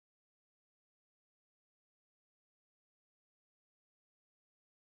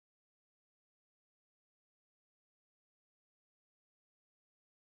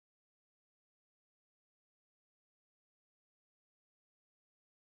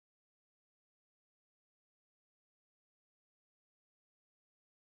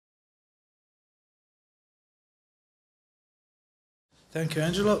Thank you,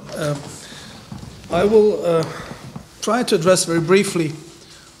 Angelo. I will try to address very briefly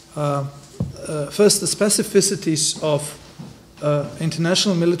first the specificities of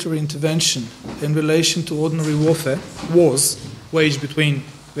international military intervention in relation to ordinary wars waged between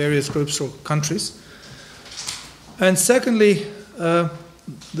various groups or countries. And secondly,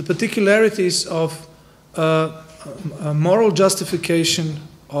 the particularities of moral justification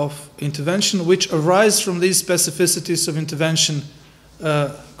of intervention which arise from these specificities of intervention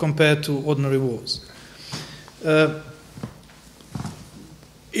compared to ordinary wars.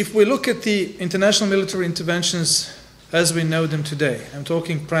 If we look at the international military interventions as we know them today, I'm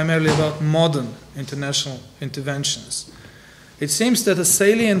talking primarily about modern international interventions, it seems that a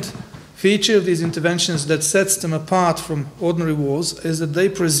salient feature of these interventions that sets them apart from ordinary wars is that they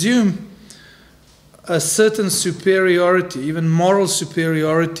presume a certain superiority, even moral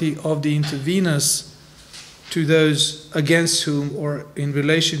superiority of the interveners to those against whom or in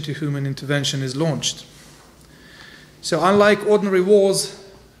relation to whom an intervention is launched. So unlike ordinary wars,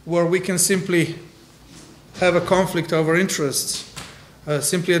 where we can simply have a conflict over interests,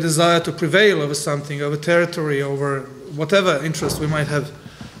 simply a desire to prevail over something, over territory, over whatever interest we might have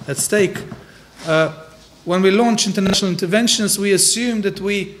at stake, when we launch international interventions, we assume that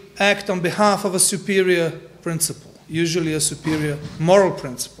we act on behalf of a superior principle, usually a superior moral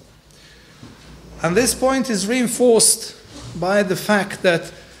principle. And this point is reinforced by the fact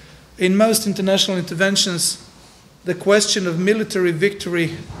that in most international interventions, the question of military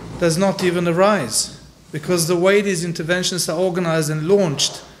victory does not even arise, because the way these interventions are organized and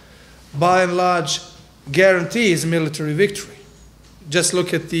launched, by and large, guarantees military victory. Just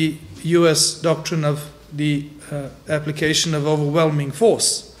look at the US doctrine of the application of overwhelming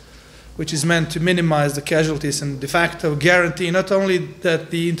force, which is meant to minimize the casualties and de facto guarantee not only that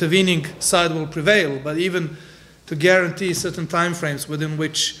the intervening side will prevail, but even to guarantee certain timeframes within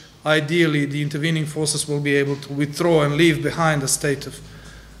which ideally the intervening forces will be able to withdraw and leave behind a state of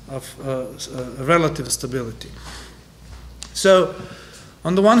relative stability. So,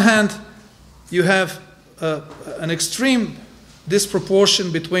 on the one hand, you have an extreme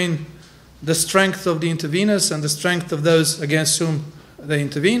disproportion between the strength of the interveners and the strength of those against whom they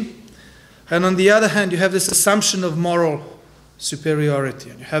intervene. And on the other hand, you have this assumption of moral superiority.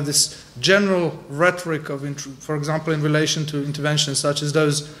 And you have this general rhetoric of, for example, in relation to interventions such as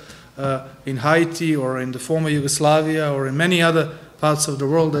those in Haiti or in the former Yugoslavia or in many other parts of the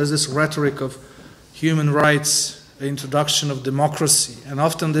world. There's this rhetoric of human rights, the introduction of democracy. And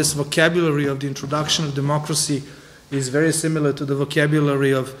often this vocabulary of the introduction of democracy is very similar to the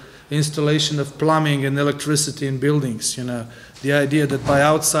vocabulary of installation of plumbing and electricity in buildings. You know, the idea that by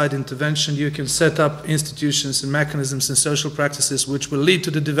outside intervention you can set up institutions and mechanisms and social practices which will lead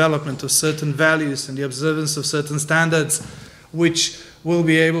to the development of certain values and the observance of certain standards which will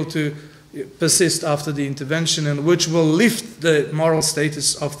be able to persist after the intervention and which will lift the moral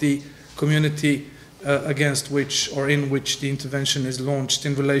status of the community against which or in which the intervention is launched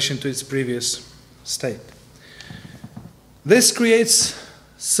in relation to its previous state. This creates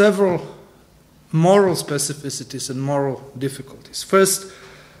several moral specificities and moral difficulties. First,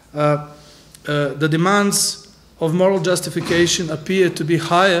 the demands of moral justification appear to be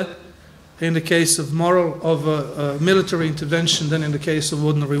higher in the case of military intervention than in the case of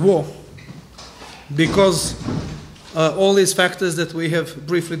ordinary war, because all these factors that we have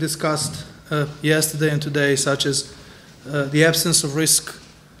briefly discussed yesterday and today, such as the absence of risk,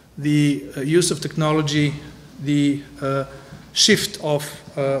 the use of technology, the shift of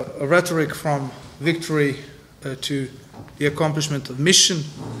a rhetoric from victory to the accomplishment of mission,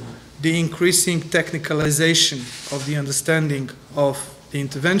 the increasing technicalization of the understanding of the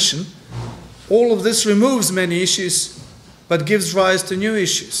intervention, all of this removes many issues but gives rise to new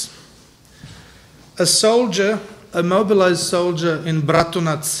issues. A soldier, a mobilized soldier in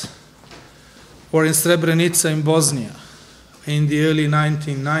Bratunac or in Srebrenica in Bosnia in the early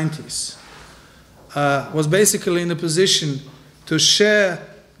 1990s was basically in a position to share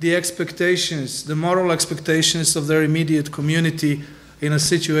the expectations, the moral expectations of their immediate community in a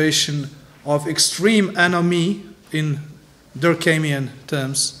situation of extreme anomie, in Durkheimian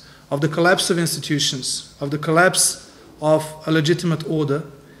terms, of the collapse of institutions, of the collapse of a legitimate order.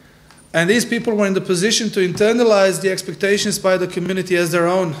 And these people were in the position to internalize the expectations by the community as their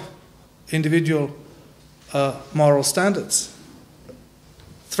own individual moral standards.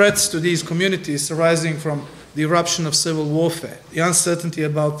 Threats to these communities arising from the eruption of civil warfare, the uncertainty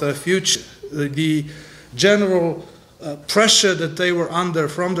about their future, the general pressure that they were under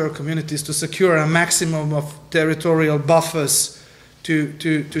from their communities to secure a maximum of territorial buffers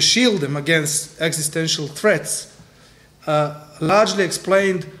to shield them against existential threats, largely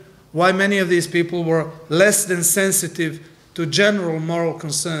explained why many of these people were less than sensitive to general moral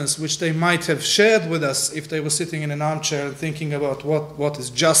concerns, which they might have shared with us if they were sitting in an armchair and thinking about what is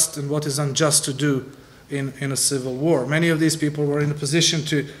just and what is unjust to do in a civil war. Many of these people were in a position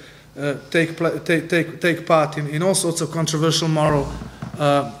to take part in all sorts of controversial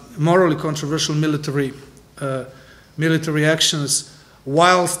morally controversial military actions,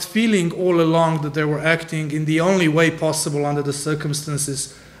 whilst feeling all along that they were acting in the only way possible under the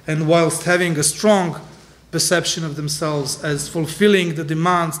circumstances, and whilst having a strong perception of themselves as fulfilling the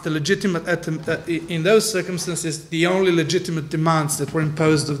demands, the legitimate, in those circumstances, the only legitimate demands that were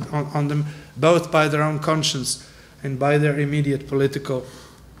imposed on them, both by their own conscience and by their immediate political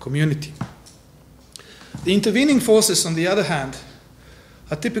community. The intervening forces, on the other hand,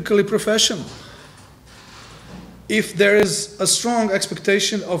 are typically professional. If there is a strong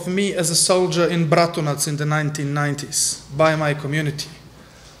expectation of me as a soldier in Bratunac in the 1990s by my community,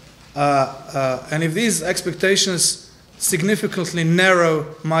 and if these expectations significantly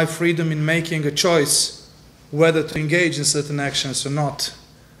narrow my freedom in making a choice whether to engage in certain actions or not,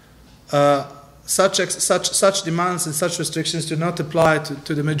 such demands and such restrictions do not apply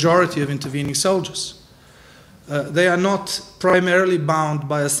to the majority of intervening soldiers. They are not primarily bound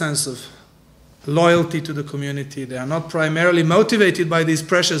by a sense of loyalty to the community. They are not primarily motivated by these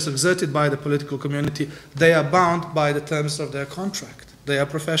pressures exerted by the political community. They are bound by the terms of their contract. They are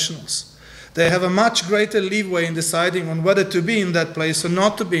professionals. They have a much greater leeway in deciding on whether to be in that place or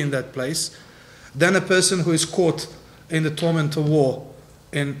not to be in that place than a person who is caught in the torment of war.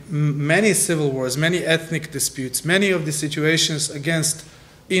 In many civil wars, many ethnic disputes, many of the situations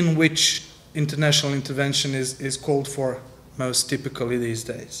in which international intervention is called for most typically these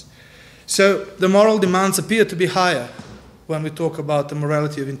days. So the moral demands appear to be higher when we talk about the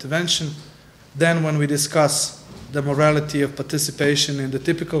morality of intervention than when we discuss the morality of participation in the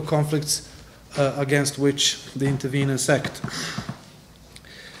typical conflicts against which the interveners act.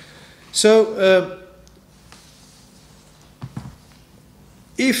 So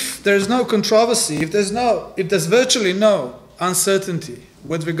if there's no controversy, if there's virtually no uncertainty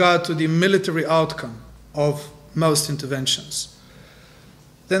with regard to the military outcome of most interventions,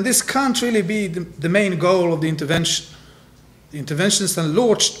 then this can't really be the main goal of the intervention. The interventions are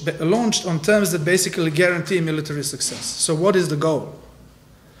launched on terms that basically guarantee military success. So what is the goal?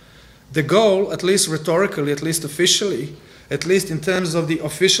 The goal, at least rhetorically, at least officially, at least in terms of the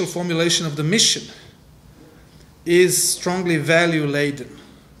official formulation of the mission, is strongly value-laden.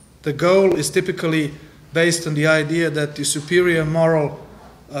 The goal is typically based on the idea that the superior moral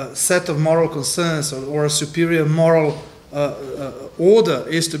set of moral concerns or a superior moral order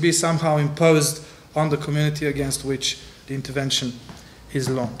is to be somehow imposed on the community against which the intervention is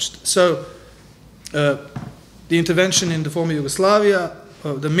launched. So the intervention in the former Yugoslavia,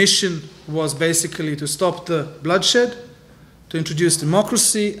 the mission was basically to stop the bloodshed, to introduce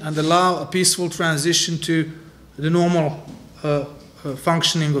democracy and allow a peaceful transition to the normal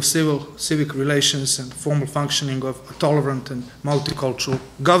functioning of civic relations and formal functioning of a tolerant and multicultural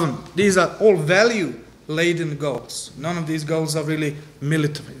government. These are all value-laden goals. None of these goals are really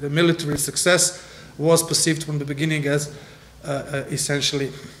military. The military success was perceived from the beginning as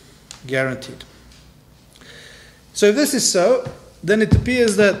essentially guaranteed. So if this is so, then it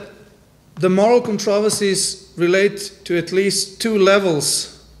appears that the moral controversies relate to at least two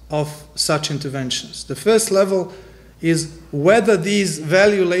levels of such interventions. The first level is whether these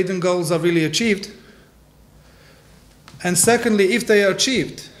value-laden goals are really achieved, and secondly, if they are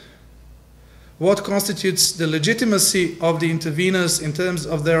achieved, what constitutes the legitimacy of the interveners in terms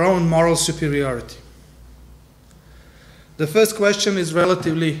of their own moral superiority. The first question is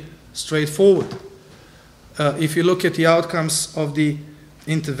relatively straightforward. If you look at the outcomes of the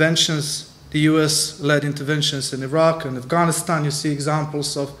interventions, the US-led interventions in Iraq and Afghanistan, you see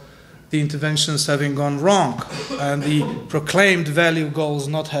examples of the interventions having gone wrong and the proclaimed value goals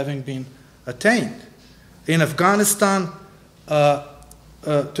not having been attained. In Afghanistan,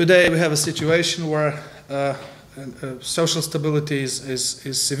 today we have a situation where social stability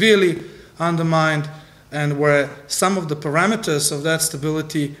is severely undermined, and where some of the parameters of that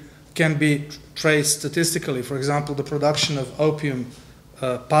stability can be traced statistically. For example, the production of opium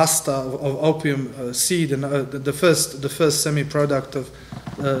pasta, of opium seed, and the first semi-product of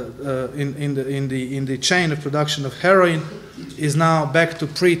in the chain of production of heroin is now back to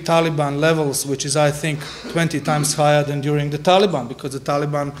pre-Taliban levels, which is, I think, 20 times higher than during the Taliban, because the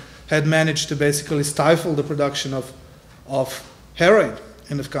Taliban had managed to basically stifle the production of heroin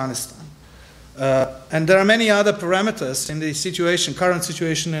in Afghanistan. And there are many other parameters in the current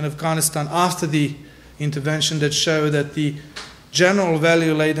situation in Afghanistan after the intervention that show that the general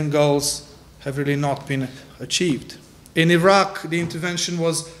value-laden goals have really not been achieved. In Iraq, the intervention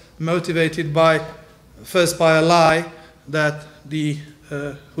was motivated first by a lie that the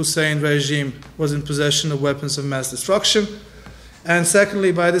Hussein regime was in possession of weapons of mass destruction, and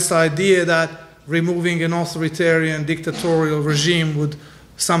secondly by this idea that removing an authoritarian dictatorial regime would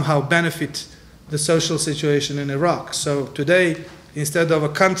somehow benefit the social situation in Iraq. So today, instead of a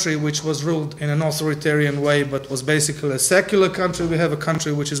country which was ruled in an authoritarian way but was basically a secular country, we have a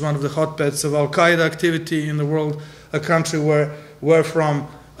country which is one of the hotbeds of Al-Qaeda activity in the world, a country where from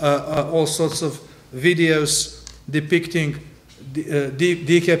all sorts of videos depicting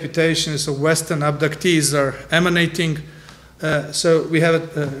decapitations of Western abductees are emanating. So we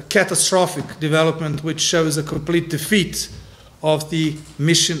have a catastrophic development which shows a complete defeat of the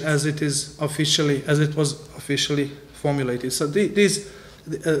mission as it was officially formulated. So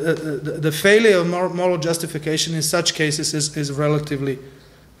the failure of moral justification in such cases is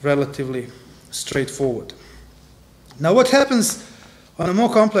relatively straightforward. Now, what happens on a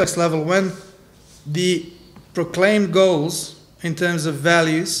more complex level when the proclaimed goals in terms of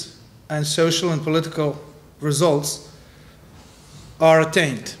values and social and political results are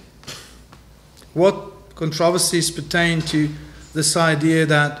attained? What controversies pertain to this idea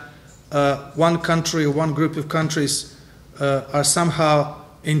that one country or one group of countries are somehow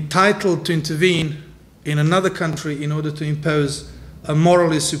entitled to intervene in another country in order to impose a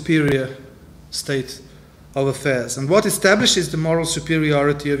morally superior state of affairs? And what establishes the moral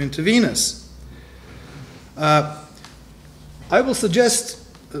superiority of interveners? I will suggest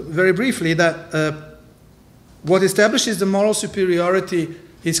very briefly that what establishes the moral superiority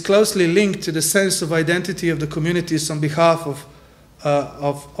is closely linked to the sense of identity of the communities on behalf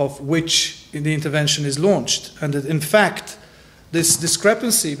of which the intervention is launched. And that, in fact, this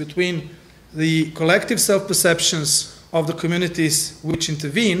discrepancy between the collective self-perceptions of the communities which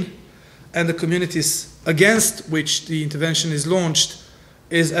intervene and the communities against which the intervention is launched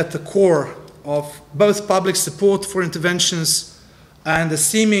is at the core of both public support for interventions and the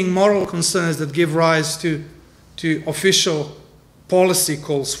seeming moral concerns that give rise to official policy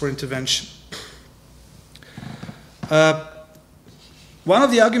calls for intervention. One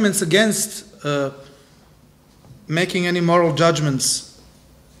of the arguments against making any moral judgments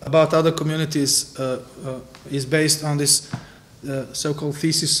about other communities is based on this so-called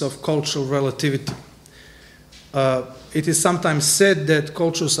thesis of cultural relativity. It is sometimes said that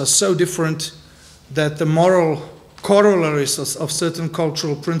cultures are so different that the moral corollaries of certain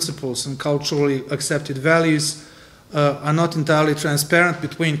cultural principles and culturally accepted values are not entirely transparent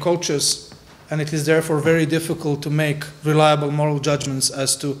between cultures, and it is therefore very difficult to make reliable moral judgments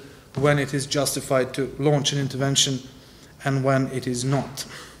as to when it is justified to launch an intervention and when it is not.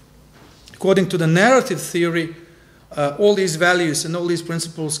 According to the narrative theory, all these values and all these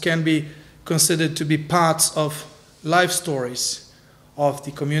principles can be considered to be parts of life stories of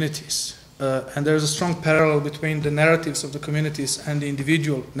the communities. And there is a strong parallel between the narratives of the communities and the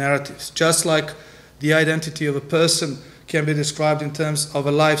individual narratives. Just like the identity of a person can be described in terms of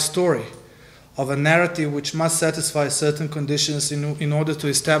a life story, of a narrative which must satisfy certain conditions in order to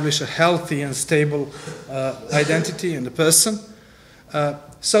establish a healthy and stable identity in the person.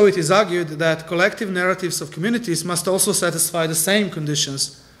 So it is argued that collective narratives of communities must also satisfy the same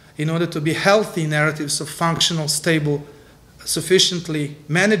conditions in order to be healthy narratives of functional, stable, sufficiently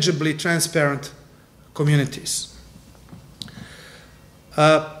manageably transparent communities.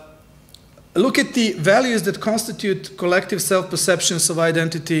 Look at the values that constitute collective self-perceptions of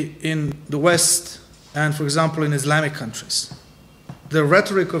identity in the West and, for example, in Islamic countries. The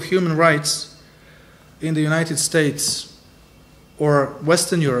rhetoric of human rights in the United States or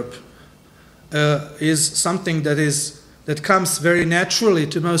Western Europe is something that comes very naturally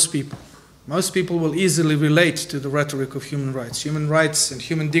to most people. Most people will easily relate to the rhetoric of human rights. Human rights and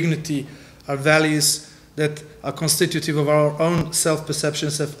human dignity are values that are constitutive of our own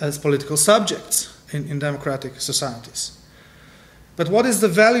self-perceptions as political subjects in democratic societies. But what is the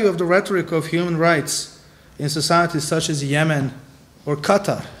value of the rhetoric of human rights in societies such as Yemen or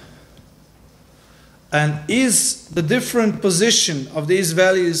Qatar? And is the different position of these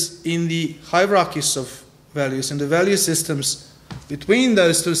values in the hierarchies of values, in the value systems between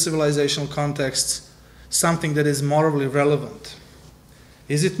those two civilizational contexts, something that is morally relevant?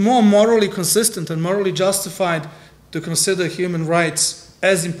 Is it more morally consistent and morally justified to consider human rights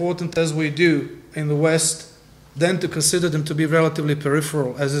as important as we do in the West than to consider them to be relatively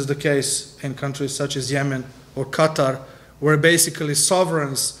peripheral, as is the case in countries such as Yemen or Qatar, where basically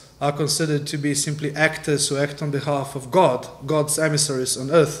sovereigns are considered to be simply actors who act on behalf of God, God's emissaries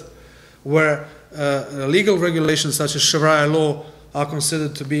on earth, where legal regulations such as Sharia law are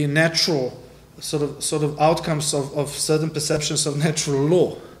considered to be natural sort of outcomes of certain perceptions of natural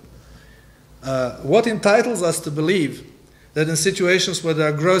law. What entitles us to believe that in situations where there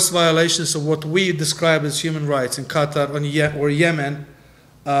are gross violations of what we describe as human rights in Qatar or Yemen,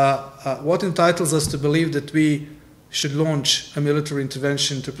 what entitles us to believe that we should launch a military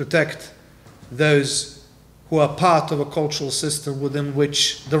intervention to protect those who are part of a cultural system within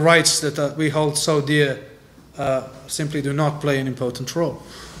which the rights that we hold so dear simply do not play an important role?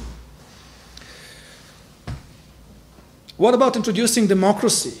 What about introducing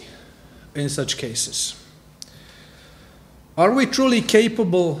democracy in such cases? Are we truly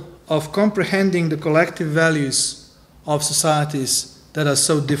capable of comprehending the collective values of societies that are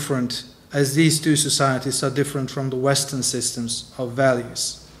so different as these two societies are different from the Western systems of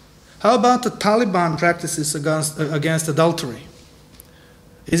values? How about the Taliban practices against adultery?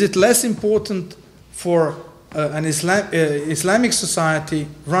 Is it less important for an Islamic society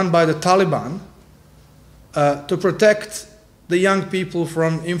run by the Taliban to protect the young people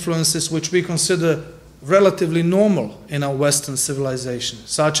from influences which we consider relatively normal in our Western civilization,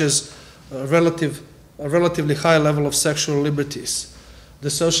 such as a relatively high level of sexual liberties,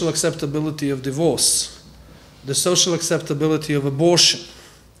 the social acceptability of divorce, the social acceptability of abortion,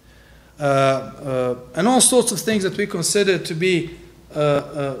 and all sorts of things that we consider to be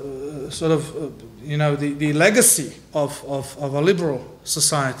the legacy of a liberal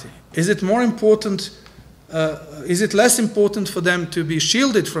society? Is it more important? Is it less important for them to be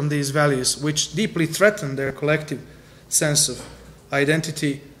shielded from these values, which deeply threaten their collective sense of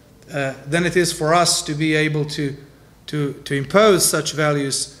identity, than it is for us to be able to impose such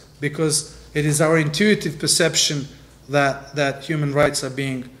values, because it is our intuitive perception that human rights are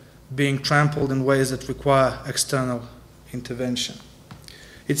being trampled in ways that require external intervention?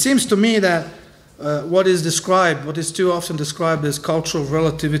 It seems to me that what is too often described as cultural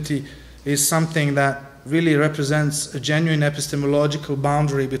relativity is something that really represents a genuine epistemological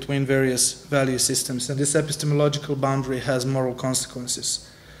boundary between various value systems, and this epistemological boundary has moral consequences.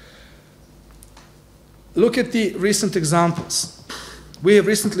 Look at the recent examples. We have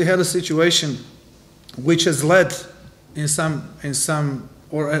recently had a situation which has led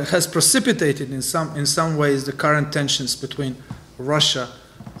or has precipitated in some ways the current tensions between Russia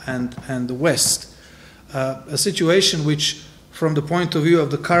and the West. A situation which, from the point of view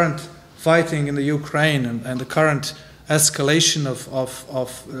of the current fighting in the Ukraine and the current escalation of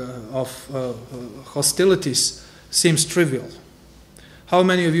hostilities, seems trivial. How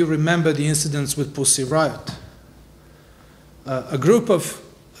many of you remember the incidents with Pussy Riot? A group of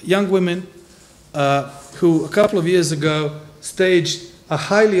young women who a couple of years ago staged a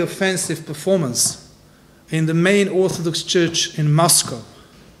highly offensive performance in the main Orthodox church in Moscow.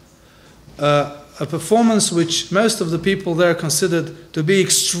 A performance which most of the people there considered to be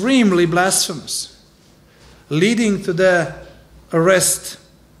extremely blasphemous, leading to their arrest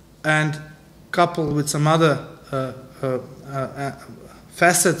and, coupled with some other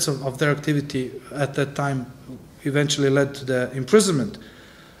facets of their activity at that time, eventually led to their imprisonment,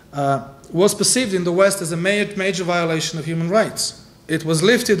 was perceived in the West as a major violation of human rights. It was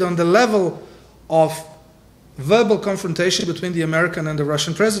lifted on the level of verbal confrontation between the American and the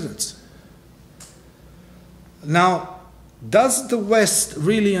Russian presidents. Now, does the West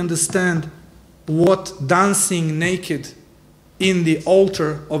really understand what dancing naked in the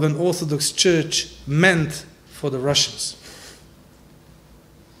altar of an Orthodox church meant for the Russians?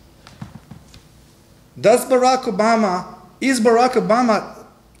 Is Barack Obama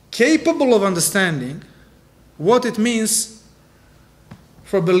capable of understanding what it means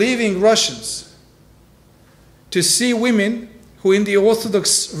for believing Russians to see women who in the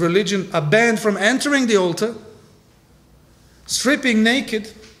Orthodox religion are banned from entering the altar, stripping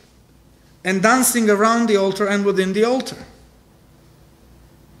naked and dancing around the altar and within the altar?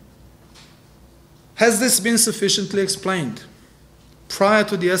 Has this been sufficiently explained prior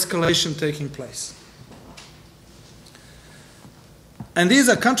to the escalation taking place? And these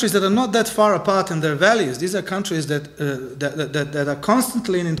are countries that are not that far apart in their values. These are countries that are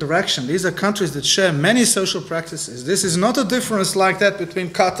constantly in interaction. These are countries that share many social practices. This is not a difference like that between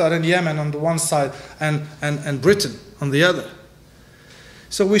Qatar and Yemen on the one side and Britain on the other.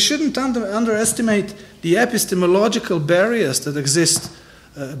 So we shouldn't underestimate the epistemological barriers that exist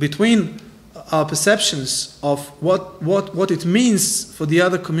between our perceptions of what it means for the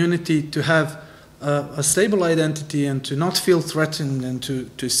other community to have a stable identity and to not feel threatened and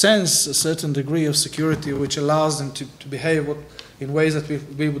to sense a certain degree of security which allows them to behave in ways that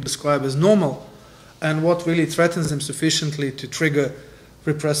we would describe as normal, and what really threatens them sufficiently to trigger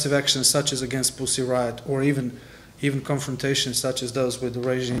repressive actions such as against Pussy Riot, or even confrontations such as those with the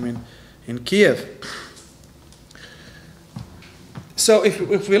regime in Kiev. So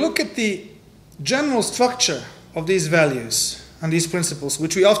if we look at the general structure of these values and these principles,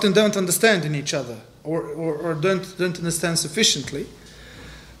 which we often don't understand in each other, or don't understand sufficiently,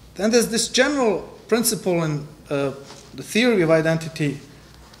 then there's this general principle in the theory of identity,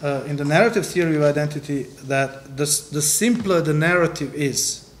 in the narrative theory of identity, that the simpler the narrative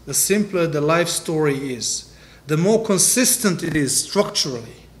is, the simpler the life story is, the more consistent it is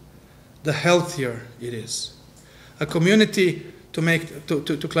structurally, the healthier it is. A community,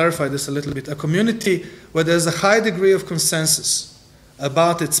 to clarify this a little bit, a community where there's a high degree of consensus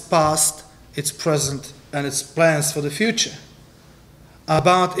about its past, its present, and its plans for the future,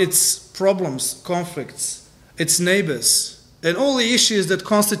 about its problems, conflicts, its neighbors, and all the issues that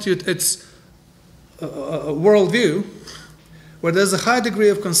constitute its worldview, where there's a high degree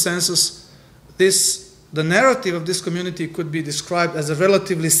of consensus, the narrative of this community could be described as a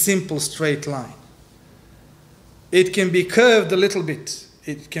relatively simple straight line. It can be curved a little bit.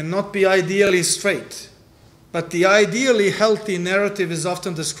 It cannot be ideally straight. But the ideally healthy narrative is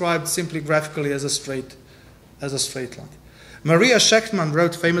often described simply graphically as a straight line. Maria Schechtman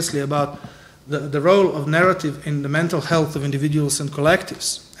wrote famously about the role of narrative in the mental health of individuals and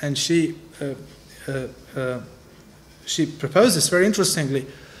collectives. And she proposes very interestingly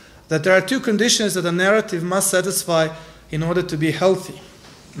that there are two conditions that a narrative must satisfy in order to be healthy: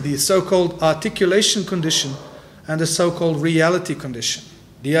 the so-called articulation condition and the so-called reality condition.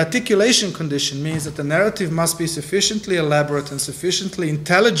 The articulation condition means that the narrative must be sufficiently elaborate and sufficiently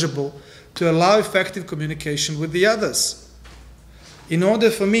intelligible to allow effective communication with the others. In order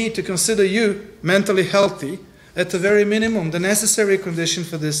for me to consider you mentally healthy, at the very minimum, the necessary condition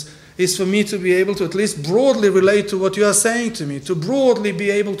for this is for me to be able to at least broadly relate to what you are saying to me, to broadly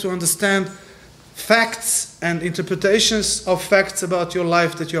be able to understand facts and interpretations of facts about your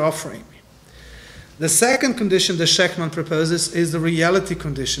life that you're offering me. The second condition that Schechtman proposes is the reality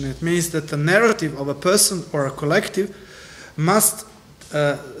condition. It means that the narrative of a person or a collective must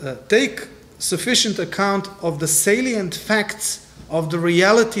take sufficient account of the salient facts of the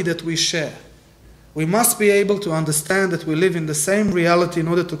reality that we share. We must be able to understand that we live in the same reality in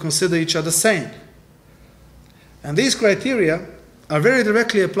order to consider each other sane. And these criteria are very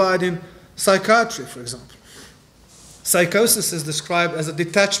directly applied in psychiatry, for example. Psychosis is described as a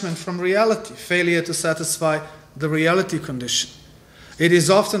detachment from reality, failure to satisfy the reality condition. It is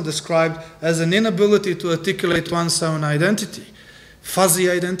often described as an inability to articulate one's own identity, fuzzy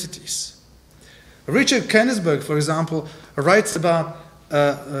identities. Richard Kennisburg, for example, writes about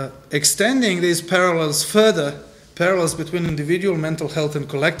extending these parallels further, parallels between individual mental health and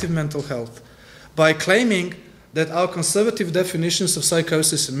collective mental health, by claiming that our conservative definitions of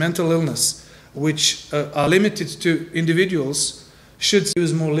psychosis and mental illness, which are limited to individuals, should be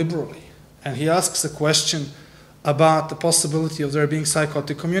used more liberally. And he asks a question about the possibility of there being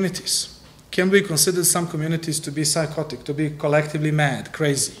psychotic communities. Can we consider some communities to be psychotic, to be collectively mad,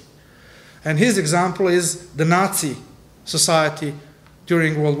 crazy? And his example is the Nazi society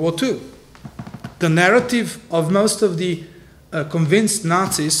during World War II. The narrative of most of the convinced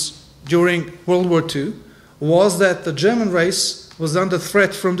Nazis during World War II was that the German race was under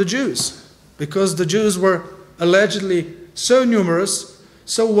threat from the Jews, because the Jews were allegedly so numerous,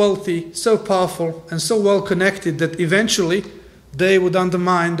 so wealthy, so powerful, and so well connected that eventually they would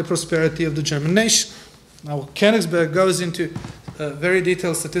undermine the prosperity of the German nation. Now, Königsberg goes into very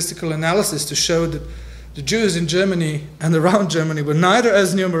detailed statistical analysis to show that the Jews in Germany and around Germany were neither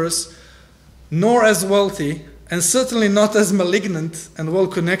as numerous nor as wealthy, and certainly not as malignant and well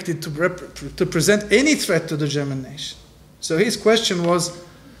connected to present any threat to the German nation. So his question was,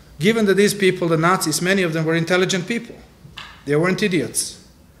 given that these people, the Nazis, many of them were intelligent people, they weren't idiots,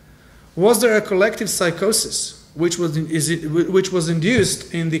 was there a collective psychosis which was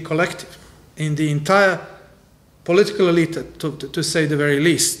induced in the collective, in the entire political elite, to say the very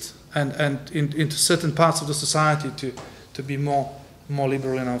least, and into certain parts of the society to be more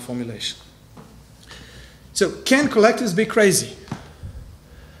liberal in our formulation? So, can collectives be crazy?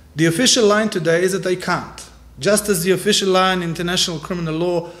 The official line today is that they can't. Just as the official line in international criminal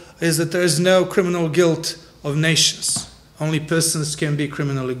law is that there is no criminal guilt of nations. Only persons can be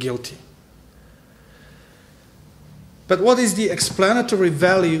criminally guilty. But what is the explanatory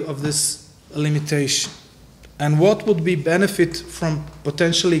value of this limitation? And what would be benefit from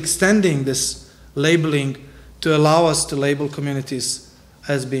potentially extending this labeling to allow us to label communities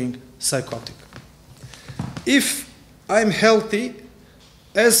as being psychotic? If I'm healthy,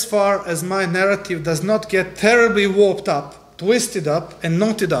 as far as my narrative does not get terribly warped up twisted up and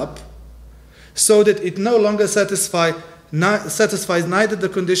knotted up so that it no longer satisfies neither the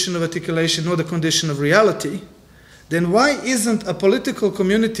condition of articulation nor the condition of reality, then why isn't a political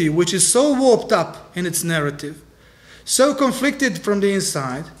community which is so warped up in its narrative, so conflicted from the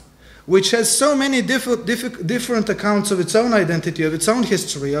inside, which has so many different accounts of its own identity, of its own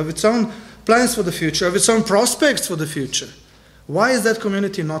history, of its own plans for the future, of its own prospects for the future, why is that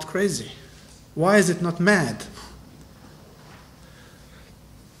community not crazy? Why is it not mad?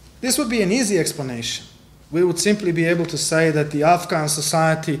 This would be an easy explanation. We would simply be able to say that the Afghan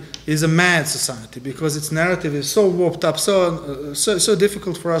society is a mad society because its narrative is so warped up, so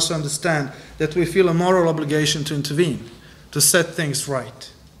difficult for us to understand that we feel a moral obligation to intervene, to set things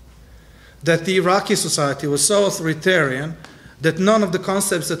right. That the Iraqi society was so authoritarian that none of the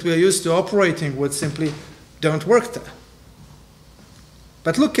concepts that we are used to operating with simply don't work there.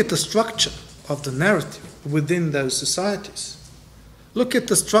 But look at the structure of the narrative within those societies. Look at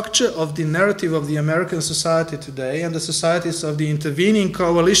the structure of the narrative of the American society today and the societies of the intervening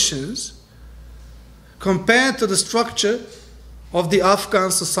coalitions compared to the structure of the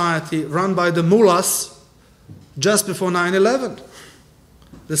Afghan society run by the mullahs just before 9/11.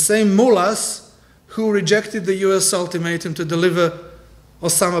 The same mullahs who rejected the US ultimatum to deliver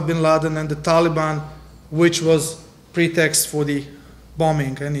Osama bin Laden and the Taliban, which was pretext for the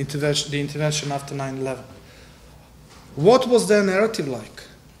bombing and the intervention after 9/11. What was their narrative like?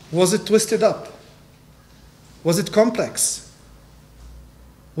 Was it twisted up? Was it complex?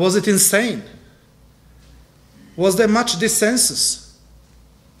 Was it insane? Was there much dissensus?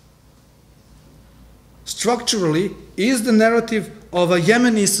 Structurally, is the narrative of a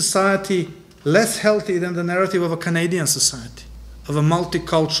Yemeni society less healthy than the narrative of a Canadian society, of a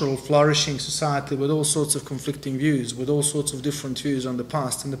multicultural, flourishing society with all sorts of conflicting views, with all sorts of different views on the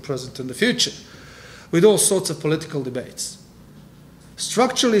past and the present and the future, with all sorts of political debates?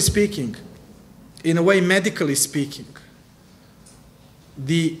 Structurally speaking, in a way medically speaking,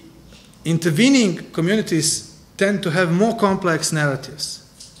 the intervening communities tend to have more complex narratives,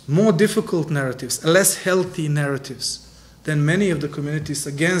 more difficult narratives, less healthy narratives than many of the communities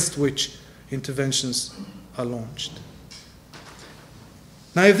against which interventions are launched.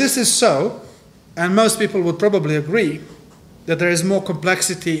 Now, if this is so, and most people would probably agree that there is more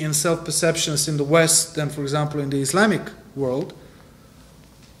complexity in self-perceptions in the West than, for example, in the Islamic world,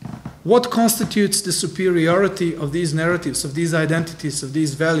 what constitutes the superiority of these narratives, of these identities, of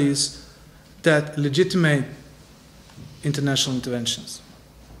these values that legitimate international interventions?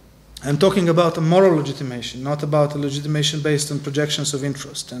 I'm talking about a moral legitimation, not about a legitimation based on projections of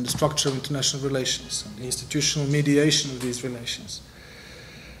interest and the structure of international relations and the institutional mediation of these relations.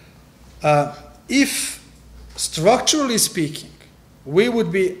 If, structurally speaking, we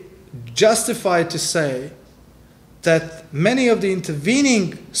would be justified to say that many of the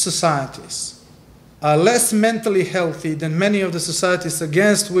intervening societies are less mentally healthy than many of the societies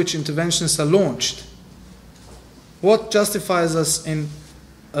against which interventions are launched, what justifies us in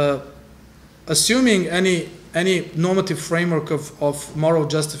assuming any normative framework of moral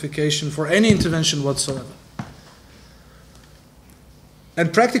justification for any intervention whatsoever?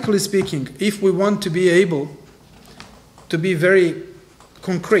 And practically speaking, if we want to be able to be very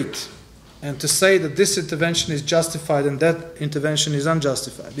concrete and to say that this intervention is justified and that intervention is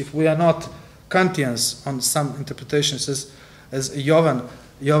unjustified, if we are not Kantians on some interpretations, as Jovan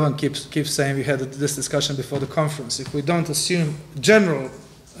keeps saying, we had this discussion before the conference, if we don't assume general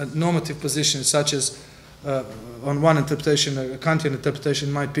normative positions such as on one interpretation, a Kantian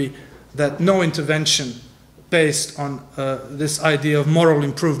interpretation might be that no intervention based on this idea of moral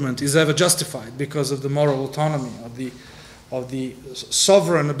improvement is ever justified because of the moral autonomy of the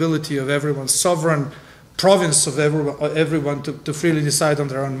sovereign ability of everyone, sovereign province of everyone to freely decide on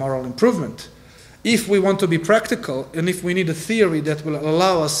their own moral improvement. If we want to be practical, and if we need a theory that will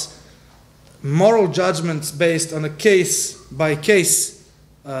allow us moral judgments based on a case-by-case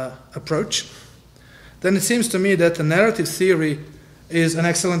approach, then it seems to me that the narrative theory is an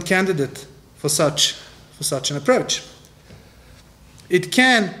excellent candidate for such an approach. It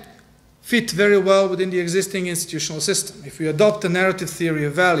can fit very well within the existing institutional system. If you adopt a narrative theory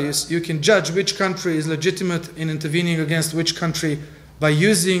of values, you can judge which country is legitimate in intervening against which country by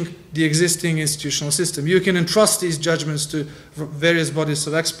using the existing institutional system. You can entrust these judgments to various bodies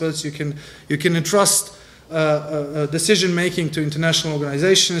of experts. You can entrust decision-making to international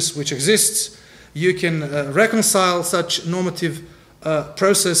organizations, which exists. You can reconcile such normative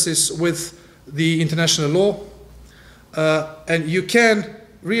processes with the international law. And you can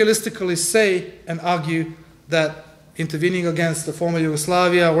realistically say and argue that intervening against the former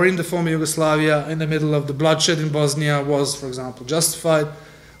Yugoslavia or in the former Yugoslavia in the middle of the bloodshed in Bosnia was, for example, justified,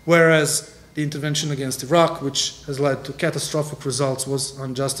 whereas the intervention against Iraq, which has led to catastrophic results, was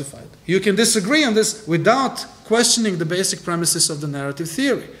unjustified. You can disagree on this without questioning the basic premises of the narrative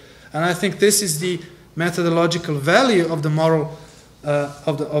theory. And I think this is the methodological value of the moral,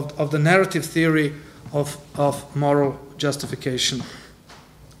 of the narrative theory of moral justification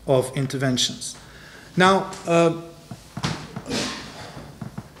of interventions. Now,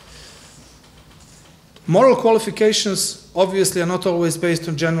 moral qualifications obviously are not always based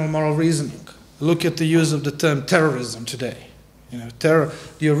on general moral reasoning. Look at the use of the term terrorism today. You know, terror.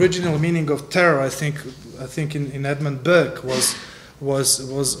 The original meaning of terror, I think in Edmund Burke was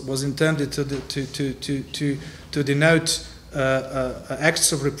intended to denote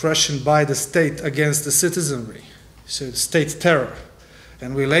acts of repression by the state against the citizenry, so state terror.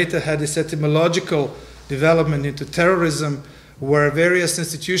 And we later had this etymological development into terrorism, where various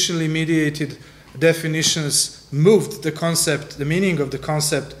institutionally mediated definitions moved the concept, the meaning of the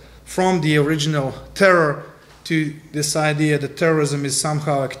concept, from the original terror to this idea that terrorism is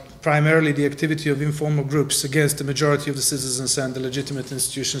somehow primarily the activity of informal groups against the majority of the citizens and the legitimate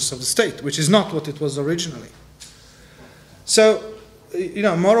institutions of the state, which is not what it was originally. So, you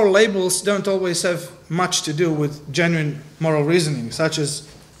know, moral labels don't always have much to do with genuine moral reasoning, such as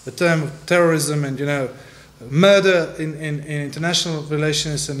the term of terrorism and, you know, murder in international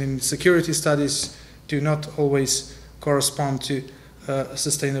relations and in security studies do not always correspond to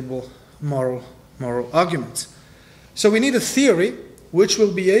sustainable moral arguments. So we need a theory which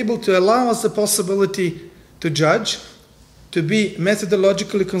will be able to allow us the possibility to judge, to be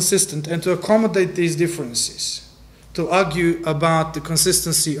methodologically consistent, and to accommodate these differences, to argue about the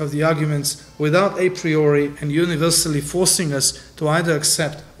consistency of the arguments without a priori and universally forcing us to either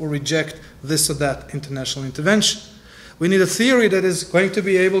accept or reject this or that international intervention. We need a theory that is going to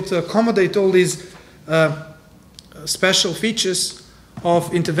be able to accommodate all these special features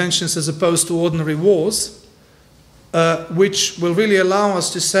of interventions as opposed to ordinary wars, which will really allow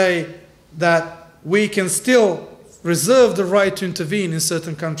us to say that we can still reserve the right to intervene in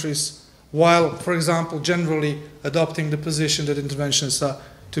certain countries while, for example, generally adopting the position that interventions are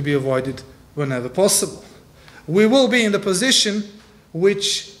to be avoided whenever possible. We will be in the position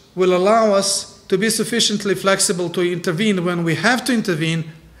which will allow us to be sufficiently flexible to intervene when we have to intervene,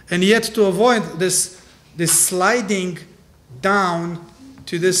 and yet to avoid this sliding down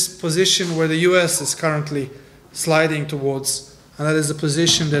to this position where the US is currently sliding towards, and that is a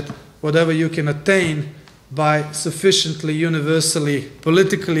position that whatever you can attain by sufficiently universally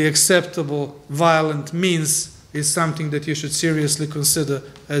politically acceptable violent means is something that you should seriously consider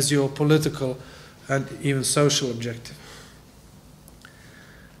as your political and even social objective.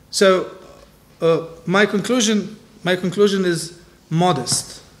 So my conclusion is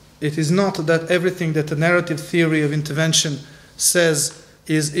modest. It is not that everything that the narrative theory of intervention says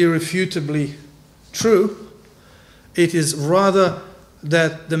is irrefutably true. It is rather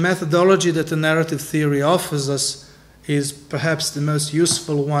that the methodology that the narrative theory offers us is perhaps the most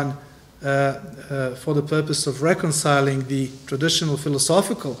useful one for the purpose of reconciling the traditional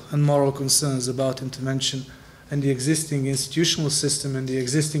philosophical and moral concerns about intervention and the existing institutional system and the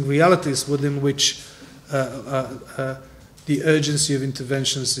existing realities within which the urgency of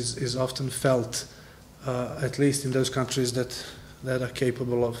interventions is often felt, at least in those countries that are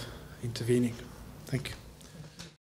capable of intervening. Thank you.